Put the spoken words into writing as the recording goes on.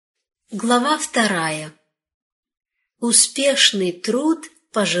Глава 2. Успешный труд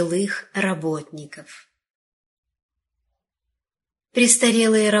пожилых работников.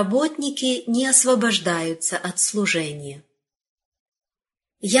 Престарелые работники не освобождаются от служения.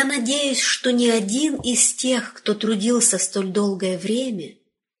 Я надеюсь, что ни один из тех, кто трудился столь долгое время,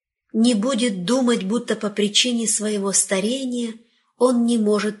 не будет думать, будто по причине своего старения он не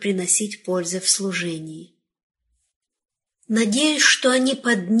может приносить пользы в служении. Надеюсь, что они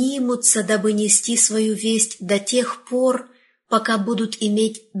поднимутся, дабы нести свою весть до тех пор, пока будут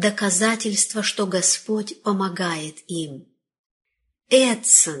иметь доказательства, что Господь помогает им.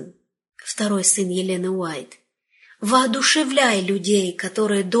 Эдсон, второй сын Елены Уайт, воодушевляй людей,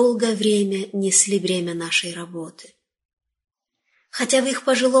 которые долгое время несли бремя нашей работы. Хотя в их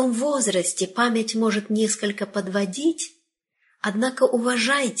пожилом возрасте память может несколько подводить, однако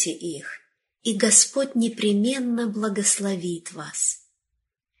уважайте их, и Господь непременно благословит вас.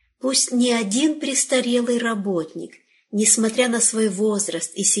 Пусть ни один престарелый работник, несмотря на свой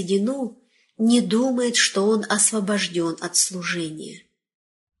возраст и седину, не думает, что он освобожден от служения.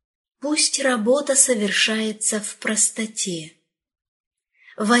 Пусть работа совершается в простоте.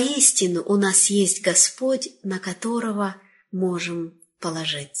 Воистину у нас есть Господь, на которого можем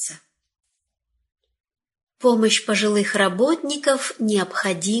положиться. Помощь пожилых работников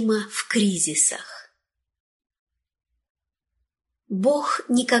необходима в кризисах. Бог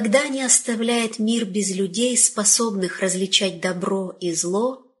никогда не оставляет мир без людей, способных различать добро и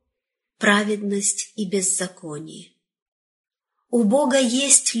зло, праведность и беззаконие. У Бога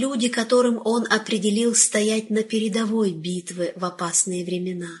есть люди, которым Он определил стоять на передовой битвы в опасные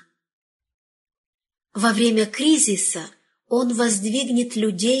времена. Во время кризиса Он воздвигнет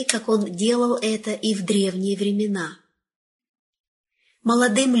людей, как Он делал это и в древние времена.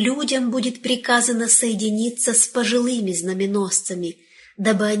 Молодым людям будет приказано соединиться с пожилыми знаменосцами,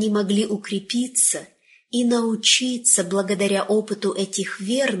 дабы они могли укрепиться и научиться благодаря опыту этих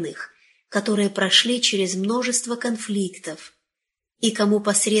верных, которые прошли через множество конфликтов, и кому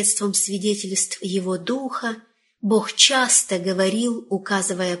посредством свидетельств Его Духа Бог часто говорил,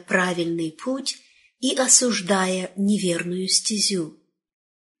 указывая правильный путь и осуждая неверную стезю.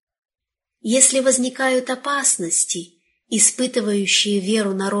 Если возникают опасности, испытывающие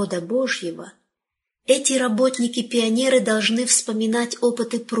веру народа Божьего, эти работники-пионеры должны вспоминать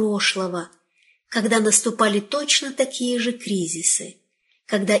опыты прошлого, когда наступали точно такие же кризисы,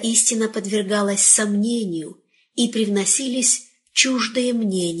 когда истина подвергалась сомнению и привносились чуждые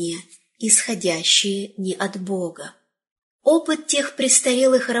мнения, исходящие не от Бога. Опыт тех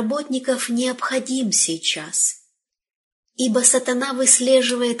престарелых работников необходим сейчас, ибо сатана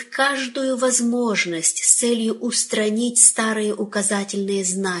выслеживает каждую возможность с целью устранить старые указательные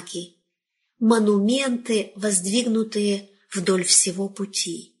знаки, монументы, воздвигнутые вдоль всего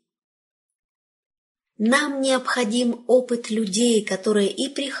пути. Нам необходим опыт людей, которые и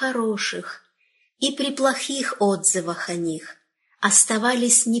при хороших, и при плохих отзывах о них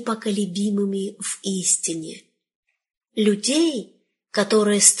оставались непоколебимыми в истине. Людей,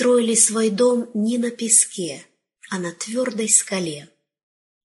 которые строили свой дом не на песке, а на твердой скале.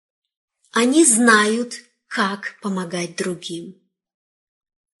 Они знают, как помогать другим.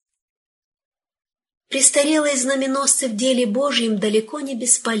 Престарелые знаменосцы в деле Божьем далеко не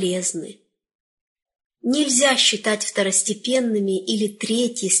бесполезны. Нельзя считать второстепенными или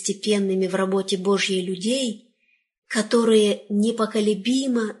третьестепенными в работе Божьей людей, которые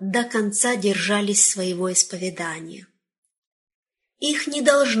непоколебимо до конца держались своего исповедания. Их не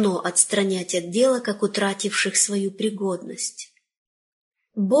должно отстранять от дела, как утративших свою пригодность.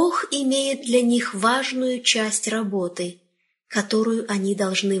 Бог имеет для них важную часть работы, которую они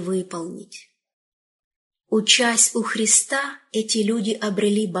должны выполнить. Учась у Христа, эти люди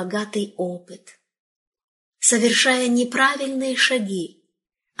обрели богатый опыт. Совершая неправильные шаги,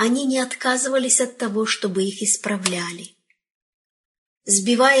 они не отказывались от того, чтобы их исправляли.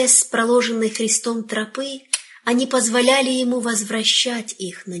 Сбиваясь с проложенной Христом тропы, они позволяли Ему возвращать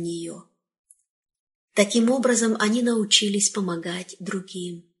их на нее. Таким образом, они научились помогать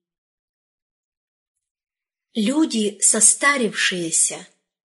другим. Люди, состарившиеся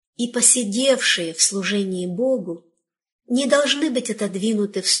и посидевшие в служении Богу, не должны быть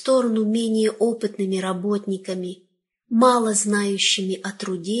отодвинуты в сторону менее опытными работниками, мало знающими о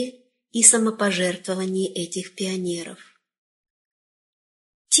труде и самопожертвовании этих пионеров.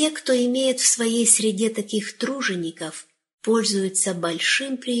 Те, кто имеет в своей среде таких тружеников, пользуются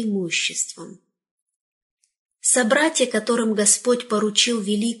большим преимуществом. Собратья, которым Господь поручил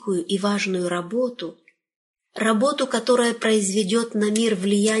великую и важную работу, которая произведет на мир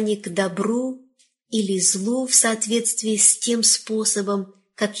влияние к добру или злу в соответствии с тем способом,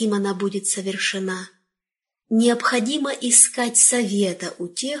 каким она будет совершена, необходимо искать совета у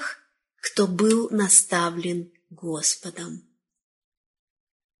тех, кто был наставлен Господом.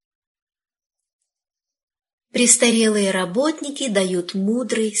 Престарелые работники дают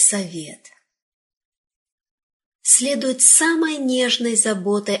мудрый совет. Следует с самой нежной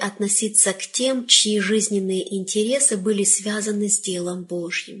заботой относиться к тем, чьи жизненные интересы были связаны с делом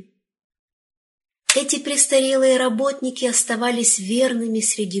Божьим. Эти престарелые работники оставались верными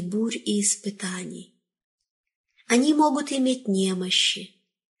среди бурь и испытаний. Они могут иметь немощи,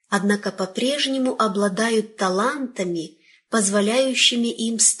 однако по-прежнему обладают талантами, позволяющими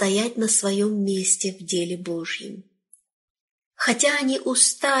им стоять на своем месте в деле Божьем. Хотя они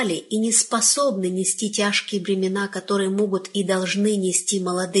устали и не способны нести тяжкие бремена, которые могут и должны нести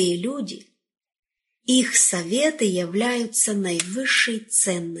молодые люди, их советы являются наивысшей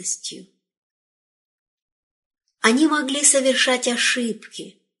ценностью. Они могли совершать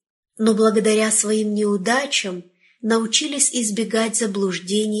ошибки, но благодаря своим неудачам научились избегать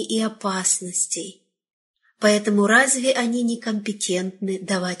заблуждений и опасностей. Поэтому разве они не компетентны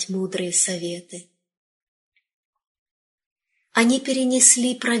давать мудрые советы? Они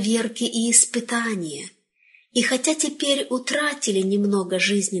перенесли проверки и испытания, и хотя теперь утратили немного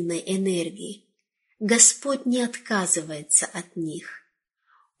жизненной энергии, Господь не отказывается от них.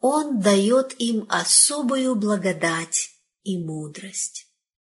 Он дает им особую благодать и мудрость.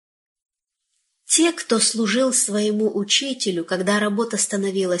 Те, кто служил своему учителю, когда работа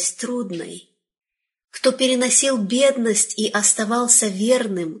становилась трудной, кто переносил бедность и оставался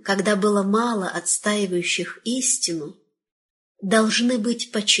верным, когда было мало отстаивающих истину, должны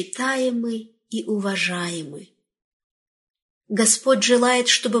быть почитаемы и уважаемы. Господь желает,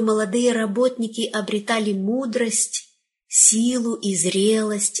 чтобы молодые работники обретали мудрость, силу и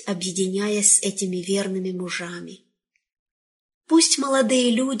зрелость, объединяясь с этими верными мужами. Пусть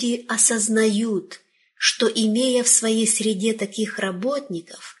молодые люди осознают, что, имея в своей среде таких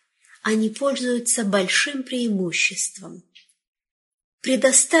работников, они пользуются большим преимуществом.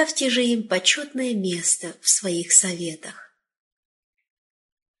 Предоставьте же им почетное место в своих советах.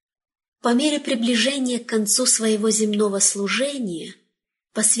 По мере приближения к концу своего земного служения,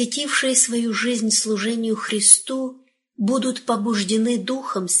 посвятившие свою жизнь служению Христу будут побуждены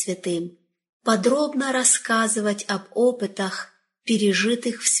Духом Святым подробно рассказывать об опытах,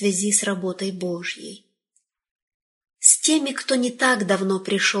 пережитых в связи с работой Божьей. С теми, кто не так давно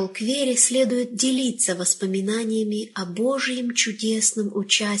пришел к вере, следует делиться воспоминаниями о Божьем чудесном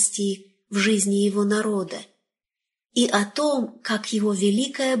участии в жизни Его народа и о том, как Его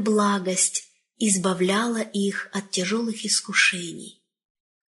великая благость избавляла их от тяжелых искушений.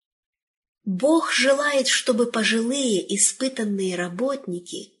 Бог желает, чтобы пожилые испытанные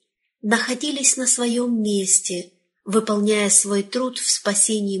работники находились на своем месте, выполняя свой труд в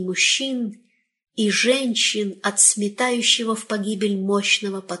спасении мужчин и женщин от сметающего в погибель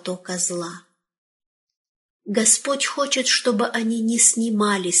мощного потока зла. Господь хочет, чтобы они не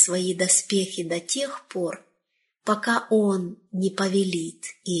снимали свои доспехи до тех пор, пока Он не повелит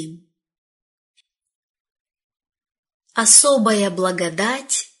им. Особая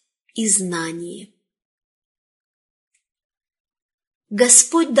благодать и знание.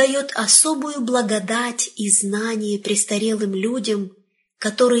 Господь дает особую благодать и знание престарелым людям,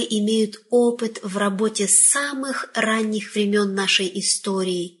 которые имеют опыт в работе с самых ранних времен нашей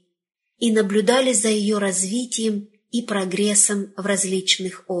истории и наблюдали за ее развитием и прогрессом в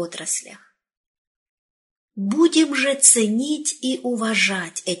различных отраслях. Будем же ценить и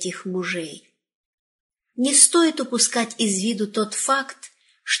уважать этих мужей. Не стоит упускать из виду тот факт,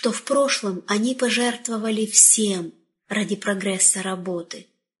 что в прошлом они пожертвовали всем ради прогресса работы.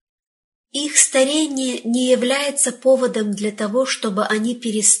 Их старение не является поводом для того, чтобы они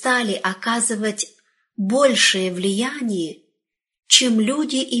перестали оказывать большее влияние, чем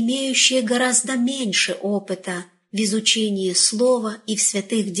люди, имеющие гораздо меньше опыта в изучении слова и в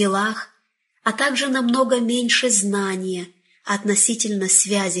святых делах, а также намного меньше знания относительно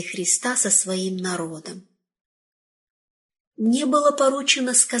связи Христа со своим народом. Мне было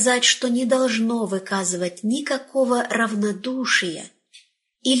поручено сказать, что не должно выказывать никакого равнодушия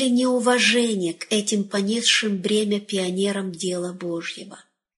или неуважения к этим понесшим бремя пионерам дела Божьего.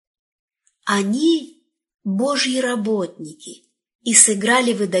 Они – Божьи работники и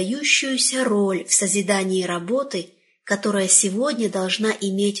сыграли выдающуюся роль в созидании работы, которая сегодня должна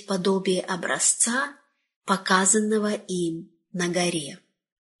иметь подобие образца, показанного им на горе.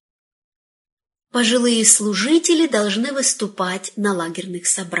 Пожилые служители должны выступать на лагерных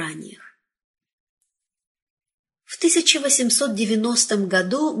собраниях. В 1890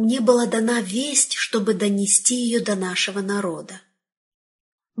 году мне была дана весть, чтобы донести ее до нашего народа.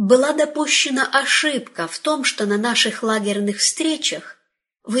 Была допущена ошибка в том, что на наших лагерных встречах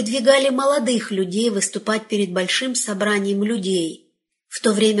выдвигали молодых людей выступать перед большим собранием людей, в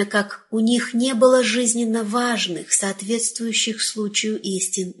то время как у них не было жизненно важных, соответствующих случаю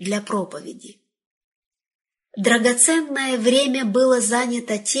истин для проповеди. Драгоценное время было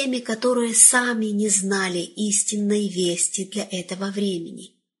занято теми, которые сами не знали истинной вести для этого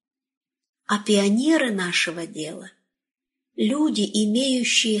времени. А пионеры нашего дела, люди,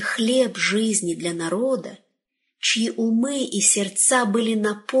 имеющие хлеб жизни для народа, чьи умы и сердца были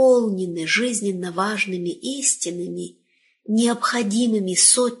наполнены жизненно важными истинами, необходимыми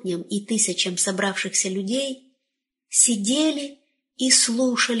сотням и тысячам собравшихся людей, сидели и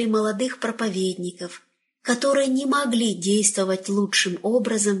слушали молодых проповедников, которые не могли действовать лучшим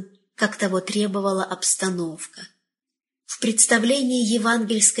образом, как того требовала обстановка. В представлении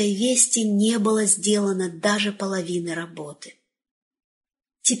евангельской вести не было сделано даже половины работы.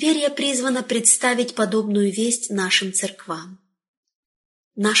 Теперь я призвана представить подобную весть нашим церквам.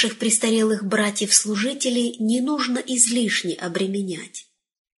 Наших престарелых братьев-служителей не нужно излишне обременять,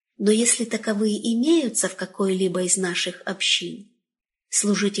 но если таковые имеются в какой-либо из наших общин,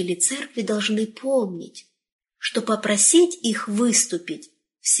 служители церкви должны помнить, что попросить их выступить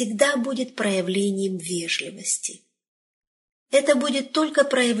всегда будет проявлением вежливости. Это будет только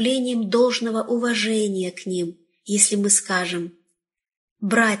проявлением должного уважения к ним, если мы скажем: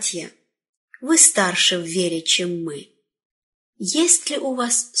 «Братья, вы старше в вере, чем мы. Есть ли у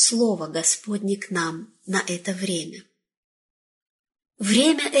вас слово Господне к нам на это время?»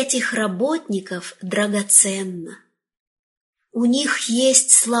 Время этих работников драгоценно. У них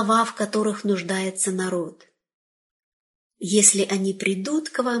есть слова, в которых нуждается народ. Если они придут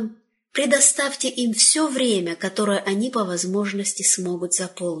к вам, предоставьте им все время, которое они по возможности смогут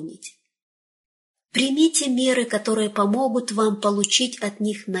заполнить. Примите меры, которые помогут вам получить от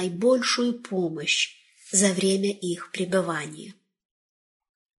них наибольшую помощь за время их пребывания.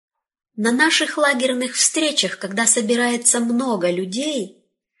 На наших лагерных встречах, когда собирается много людей,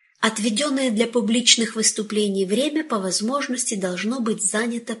 отведенное для публичных выступлений время по возможности должно быть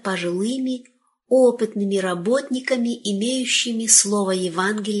занято пожилыми, опытными работниками, имеющими слово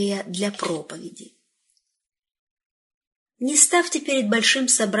Евангелия для проповеди. Не ставьте перед большим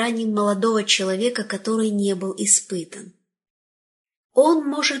собранием молодого человека, который не был испытан. Он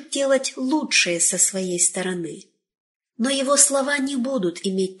может делать лучшее со своей стороны, но его слова не будут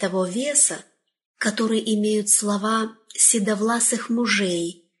иметь того веса, который имеют слова седовласых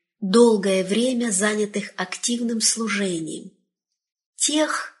мужей, долгое время занятых активным служением,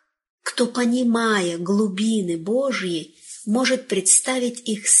 тех, кто, понимая глубины Божьи, может представить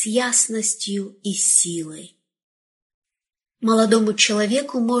их с ясностью и силой. Молодому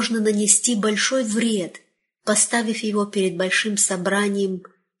человеку можно нанести большой вред, поставив его перед большим собранием,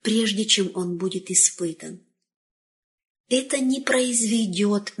 прежде чем он будет испытан. Это не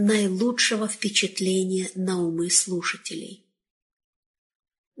произведет наилучшего впечатления на умы слушателей.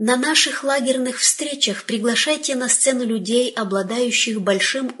 На наших лагерных встречах приглашайте на сцену людей, обладающих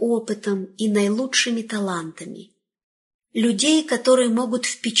большим опытом и наилучшими талантами. Людей, которые могут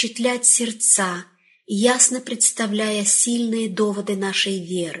впечатлять сердца, ясно представляя сильные доводы нашей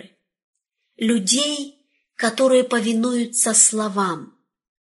веры. Людей, которые повинуются словам.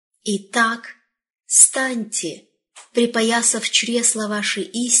 Итак, станьте, припоясав чресла ваши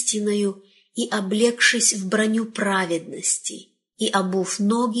истиною и облегшись в броню праведности, и обув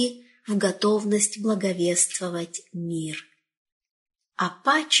ноги в готовность благовествовать мир. А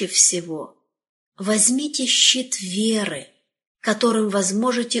паче всего возьмите щит веры, которым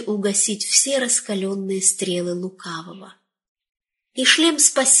возможете угасить все раскаленные стрелы лукавого. И шлем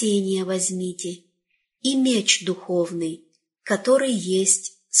спасения возьмите, и меч духовный, который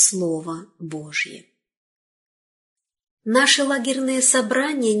есть Слово Божье. Наши лагерные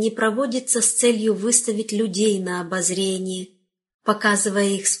собрания не проводятся с целью выставить людей на обозрение, показывая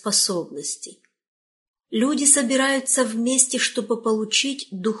их способности. Люди собираются вместе, чтобы получить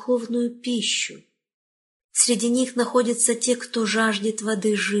духовную пищу. Среди них находятся те, кто жаждет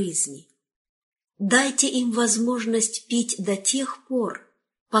воды жизни. Дайте им возможность пить до тех пор,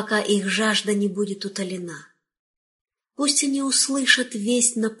 пока их жажда не будет утолена. Пусть они услышат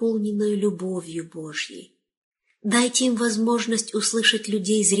весть, наполненную любовью Божьей. Дайте им возможность услышать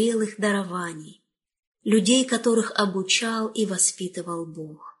людей зрелых дарований, людей, которых обучал и воспитывал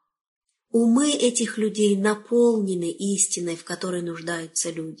Бог. Умы этих людей наполнены истиной, в которой нуждаются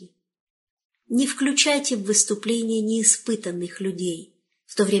люди. Не включайте в выступление неиспытанных людей,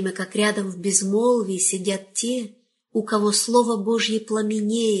 в то время как рядом в безмолвии сидят те, у кого Слово Божье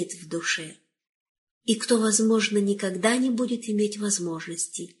пламенеет в душе. и кто, возможно, никогда не будет иметь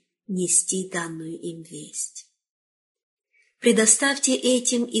возможности нести данную им весть. Предоставьте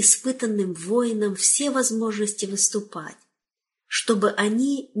этим испытанным воинам все возможности выступать, чтобы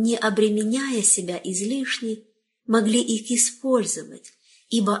они, не обременяя себя излишне, могли их использовать,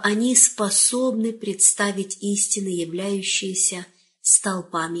 ибо они способны представить истины, являющиеся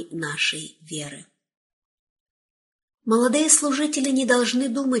столпами нашей веры. Молодые служители не должны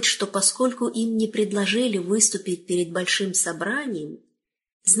думать, что поскольку им не предложили выступить перед большим собранием,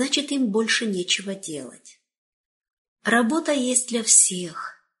 значит, им больше нечего делать. Работа есть для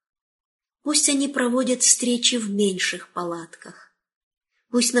всех. Пусть они проводят встречи в меньших палатках.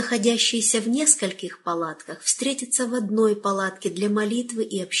 Пусть находящиеся в нескольких палатках встретятся в одной палатке для молитвы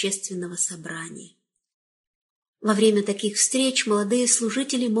и общественного собрания. Во время таких встреч молодые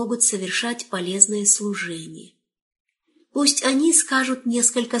служители могут совершать полезное служение. Пусть они скажут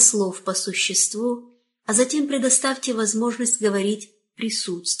несколько слов по существу, а затем предоставьте возможность говорить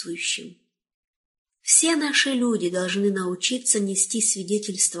присутствующим. Все наши люди должны научиться нести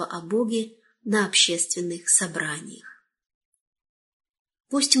свидетельство о Боге на общественных собраниях.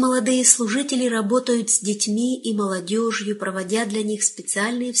 Пусть молодые служители работают с детьми и молодежью, проводя для них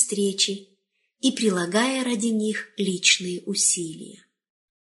специальные встречи и прилагая ради них личные усилия.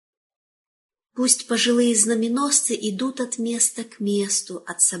 Пусть пожилые знаменосцы идут от места к месту,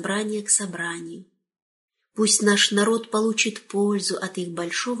 от собрания к собранию. Пусть наш народ получит пользу от их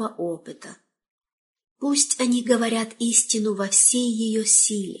большого опыта. Пусть они говорят истину во всей ее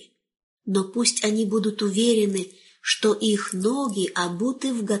силе, но пусть они будут уверены, что их ноги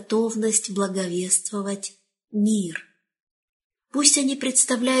обуты в готовность благовествовать мир. Пусть они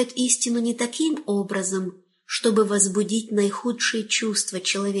представляют истину не таким образом, чтобы возбудить наихудшие чувства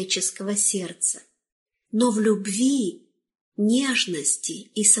человеческого сердца, но в любви, нежности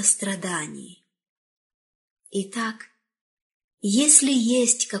и сострадании. Итак, если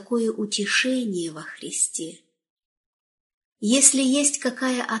есть какое утешение во Христе, если есть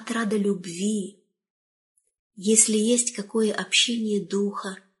какая отрада любви, если есть какое общение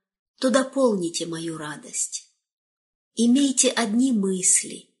духа, то дополните мою радость. Имейте одни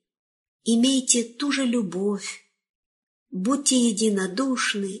мысли, имейте ту же любовь, будьте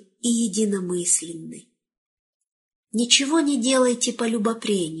единодушны и единомысленны. Ничего не делайте по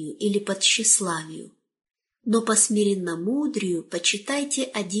любопрению или по тщеславию, но по смиренномудрию почитайте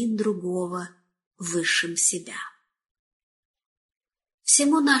один другого высшим себя.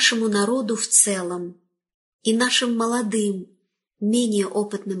 Всему нашему народу в целом и нашим молодым, менее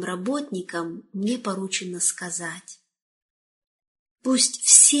опытным работникам мне поручено сказать: пусть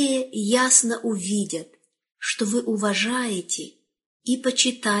все ясно увидят, что вы уважаете и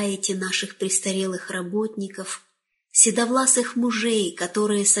почитаете наших престарелых работников, седовласых мужей,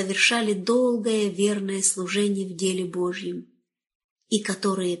 которые совершали долгое верное служение в деле Божьем, и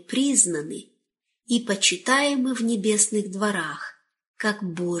которые признаны и почитаемы в небесных дворах, как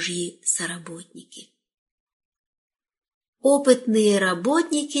Божьи соработники. Опытные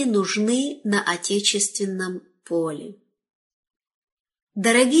работники нужны на отечественном поле.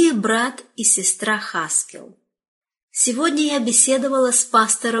 Дорогие брат и сестра Хаскел, сегодня я беседовала с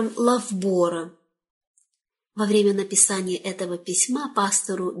пастором Лавборо. Во время написания этого письма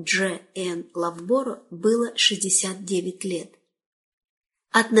пастору Дж. Н. Лавборо было 69 лет.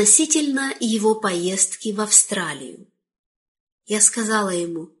 Относительно его поездки в Австралию. Я сказала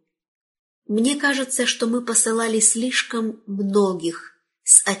ему: «Мне кажется, что мы посылали слишком многих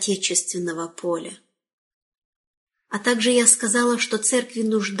с отечественного поля». А также я сказала, что церкви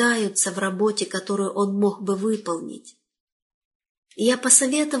нуждаются в работе, которую он мог бы выполнить. Я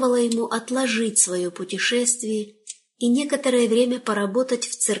посоветовала ему отложить свое путешествие и некоторое время поработать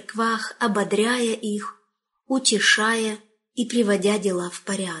в церквах, ободряя их, утешая и приводя дела в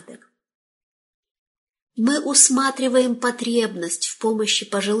порядок. Мы усматриваем потребность в помощи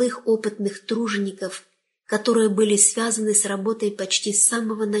пожилых опытных тружеников, которые были связаны с работой почти с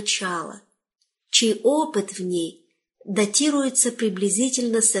самого начала, чей опыт в ней датируется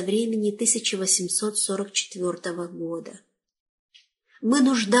приблизительно со времени 1844 года. Мы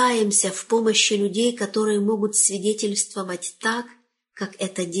нуждаемся в помощи людей, которые могут свидетельствовать так, как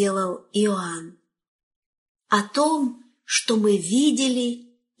это делал Иоанн, о том, что мы видели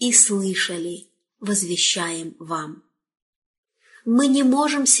и слышали, возвещаем вам. Мы не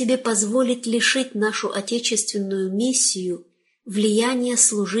можем себе позволить лишить нашу отечественную миссию влияния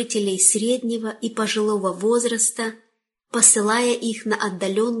служителей среднего и пожилого возраста, посылая их на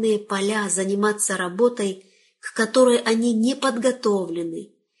отдаленные поля заниматься работой, к которой они не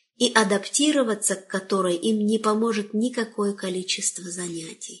подготовлены, и адаптироваться к которой им не поможет никакое количество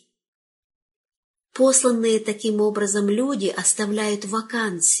занятий. Посланные таким образом люди оставляют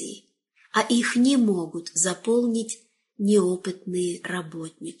вакансии, а их не могут заполнить неопытные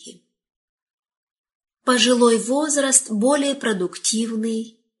работники. Пожилой возраст более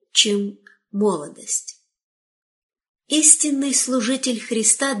продуктивный, чем молодость. Истинный служитель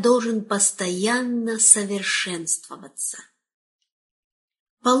Христа должен постоянно совершенствоваться.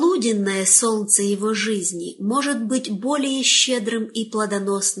 Полуденное солнце его жизни может быть более щедрым и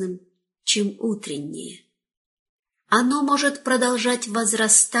плодоносным, чем утреннее. Оно может продолжать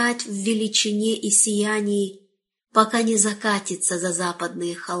возрастать в величине и сиянии, пока не закатится за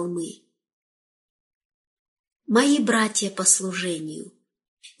западные холмы. Мои братья по служению,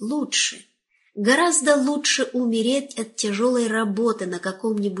 лучше, гораздо лучше умереть от тяжелой работы на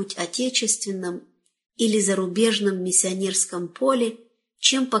каком-нибудь отечественном или зарубежном миссионерском поле,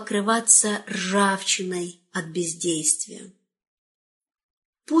 чем покрываться ржавчиной от бездействия.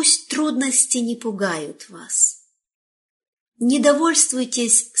 Пусть трудности не пугают вас. Не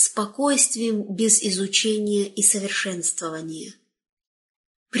довольствуйтесь спокойствием без изучения и совершенствования.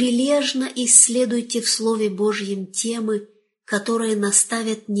 Прилежно исследуйте в Слове Божьем темы, которые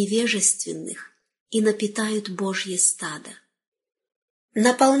наставят невежественных и напитают Божье стадо.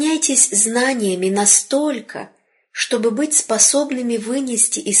 Наполняйтесь знаниями настолько, чтобы быть способными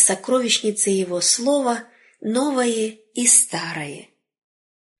вынести из сокровищницы Его Слова новое и старое.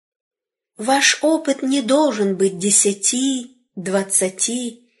 Ваш опыт не должен быть 10, 20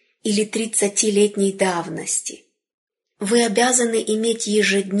 или 30-летней давности. Вы обязаны иметь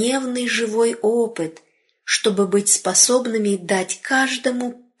ежедневный живой опыт, чтобы быть способными дать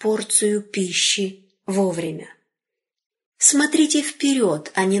каждому порцию пищи вовремя. Смотрите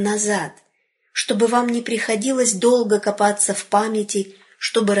вперед, а не назад, чтобы вам не приходилось долго копаться в памяти,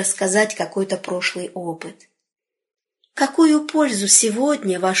 чтобы рассказать какой-то прошлый опыт. Какую пользу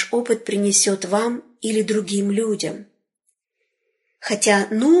сегодня ваш опыт принесет вам или другим людям? Хотя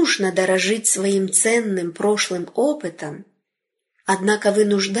нужно дорожить своим ценным прошлым опытом, однако вы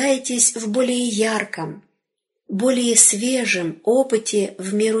нуждаетесь в более ярком, более свежем опыте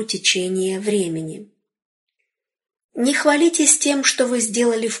в меру течения времени. Не хвалитесь тем, что вы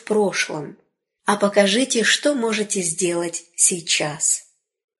сделали в прошлом, а покажите, что можете сделать сейчас.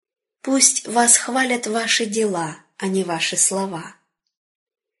 Пусть вас хвалят ваши дела, а не ваши слова.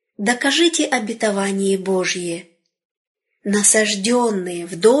 Докажите обетование Божье. Насажденные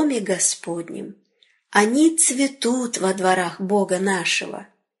в доме Господнем, они цветут во дворах Бога нашего.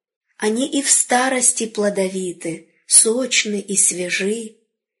 Они и в старости плодовиты, сочны и свежи,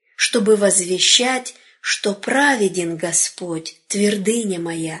 чтобы возвещать, что праведен Господь, твердыня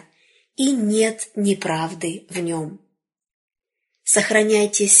моя, и нет неправды в нем.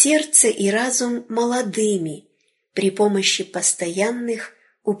 Сохраняйте сердце и разум молодыми при помощи постоянных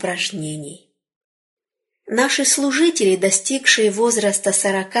упражнений. Наши служители, достигшие возраста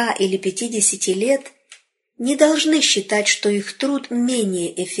 40 или 50 лет, не должны считать, что их труд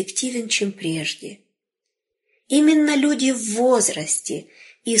менее эффективен, чем прежде. Именно люди в возрасте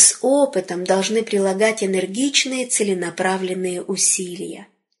и с опытом должны прилагать энергичные целенаправленные усилия.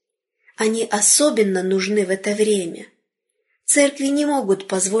 Они особенно нужны в это время. Церкви не могут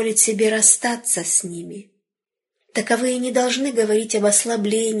позволить себе расстаться с ними. Таковые не должны говорить об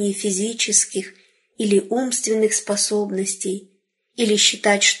ослаблении физических или умственных способностей, или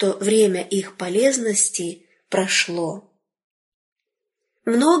считать, что время их полезности прошло.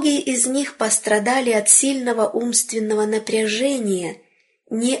 Многие из них пострадали от сильного умственного напряжения,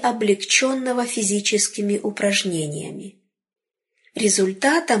 не облегченного физическими упражнениями.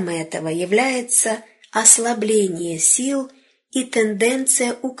 Результатом этого является ослабление сил и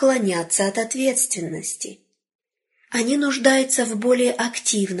тенденция уклоняться от ответственности. Они нуждаются в более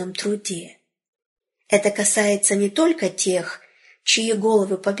активном труде. Это касается не только тех, чьи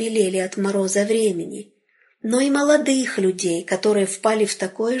головы побелели от мороза времени, но и молодых людей, которые впали в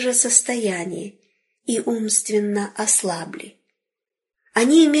такое же состояние и умственно ослабли.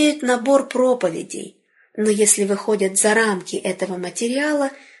 Они имеют набор проповедей, но если выходят за рамки этого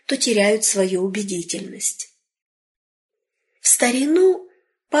материала, то теряют свою убедительность. В старину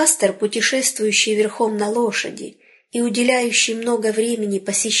пастор, путешествующий верхом на лошади и уделяющий много времени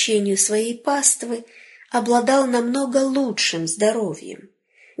посещению своей паствы, обладал намного лучшим здоровьем,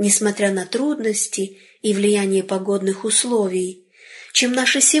 несмотря на трудности и влияние погодных условий, чем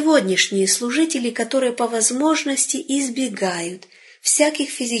наши сегодняшние служители, которые по возможности избегают всяких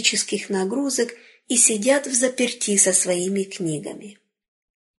физических нагрузок и сидят взаперти со своими книгами.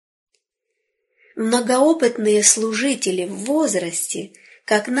 Многоопытные служители в возрасте,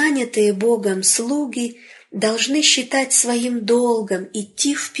 как нанятые Богом слуги, должны считать своим долгом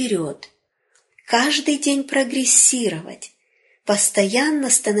идти вперед, каждый день прогрессировать, постоянно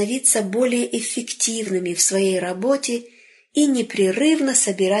становиться более эффективными в своей работе и непрерывно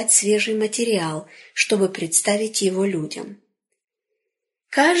собирать свежий материал, чтобы представить его людям.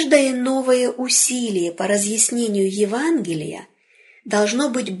 Каждое новое усилие по разъяснению Евангелия должно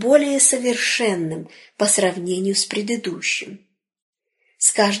быть более совершенным по сравнению с предыдущим.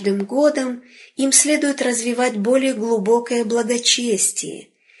 С каждым годом им следует развивать более глубокое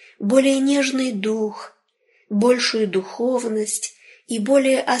благочестие, более нежный дух, большую духовность и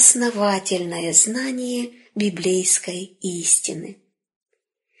более основательное знание библейской истины.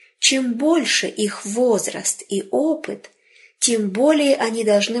 Чем больше их возраст и опыт, тем более они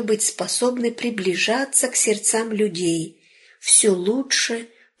должны быть способны приближаться к сердцам людей, все лучше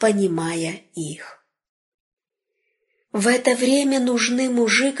понимая их. В это время нужны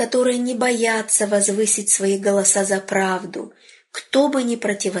мужи, которые не боятся возвысить свои голоса за правду, кто бы ни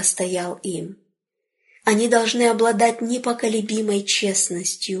противостоял им. Они должны обладать непоколебимой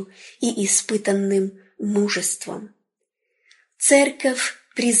честностью и испытанным мужеством. Церковь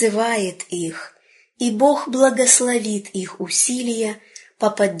призывает их, и Бог благословит их усилия по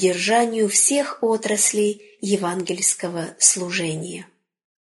поддержанию всех отраслей евангельского служения.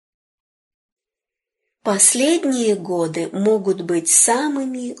 Последние годы могут быть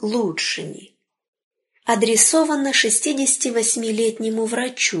самыми лучшими. Адресовано 68-летнему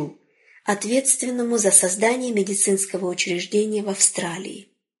врачу, ответственному за создание медицинского учреждения в Австралии.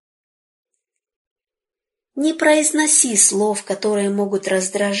 Не произноси слов, которые могут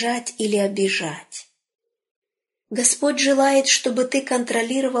раздражать или обижать. Господь желает, чтобы ты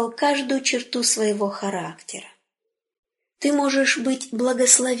контролировал каждую черту своего характера. Ты можешь быть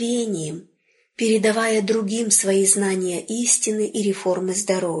благословением, передавая другим свои знания истины и реформы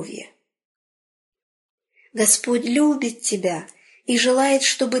здоровья. Господь любит тебя и желает,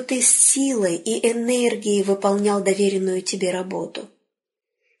 чтобы ты с силой и энергией выполнял доверенную тебе работу.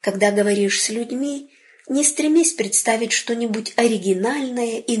 Когда говоришь с людьми, не стремись представить что-нибудь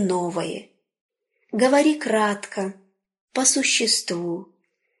оригинальное и новое. Говори кратко, по существу,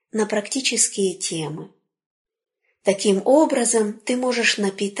 на практические темы. Таким образом ты можешь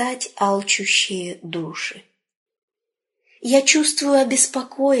напитать алчущие души. Я чувствую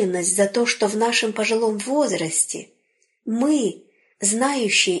обеспокоенность за то, что в нашем пожилом возрасте мы,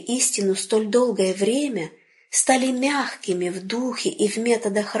 знающие истину столь долгое время, стали мягкими в духе и в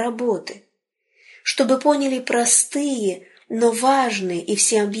методах работы, чтобы поняли простые, но важные и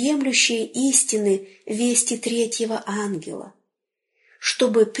всеобъемлющие истины вести третьего ангела,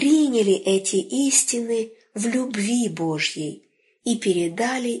 чтобы приняли эти истины в любви Божьей и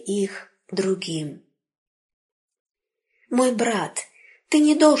передали их другим. Мой брат, ты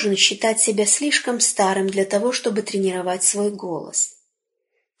не должен считать себя слишком старым для того, чтобы тренировать свой голос.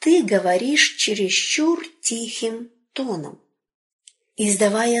 Ты говоришь чересчур тихим тоном.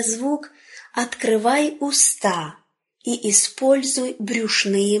 Издавая звук, открывай уста и используй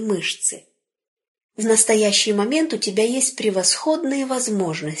брюшные мышцы. В настоящий момент у тебя есть превосходные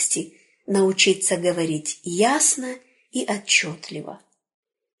возможности научиться говорить ясно и отчетливо.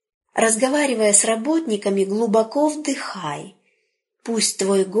 Разговаривая с работниками, глубоко вдыхай. Пусть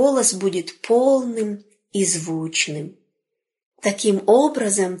твой голос будет полным и звучным. Таким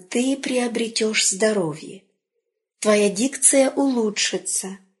образом ты приобретешь здоровье. Твоя дикция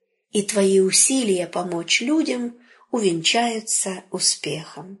улучшится, и твои усилия помочь людям увенчаются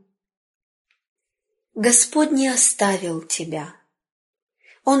успехом. Господь не оставил тебя.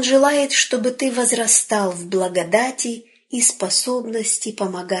 Он желает, чтобы ты возрастал в благодати и способности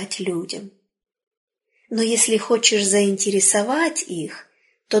помогать людям. Но если хочешь заинтересовать их,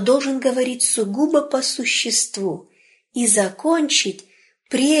 то должен говорить сугубо по существу и закончить,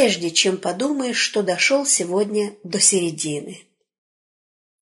 прежде чем подумаешь, что дошел сегодня до середины.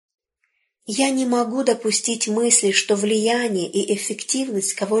 Я не могу допустить мысли, что влияние и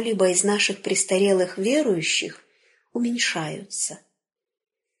эффективность кого-либо из наших престарелых верующих уменьшаются.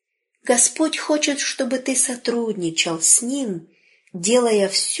 Господь хочет, чтобы ты сотрудничал с Ним, делая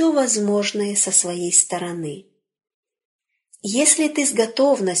все возможное со своей стороны. Если ты с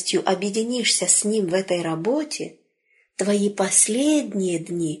готовностью объединишься с Ним в этой работе, твои последние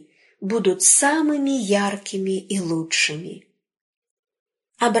дни будут самыми яркими и лучшими.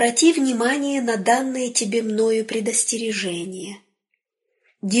 Обрати внимание на данное тебе мною предостережение.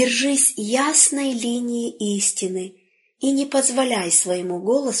 Держись ясной линии истины и не позволяй своему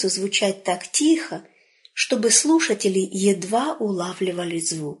голосу звучать так тихо, чтобы слушатели едва улавливали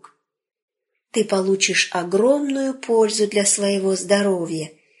звук. Ты получишь огромную пользу для своего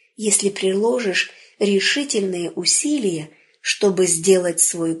здоровья, если приложишь решительные усилия, чтобы сделать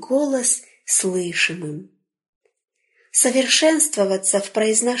свой голос слышимым. Совершенствоваться в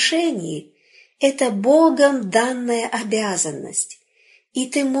произношении – это Богом данная обязанность, и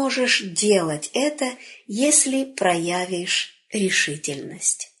ты можешь делать это, если проявишь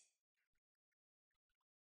решительность.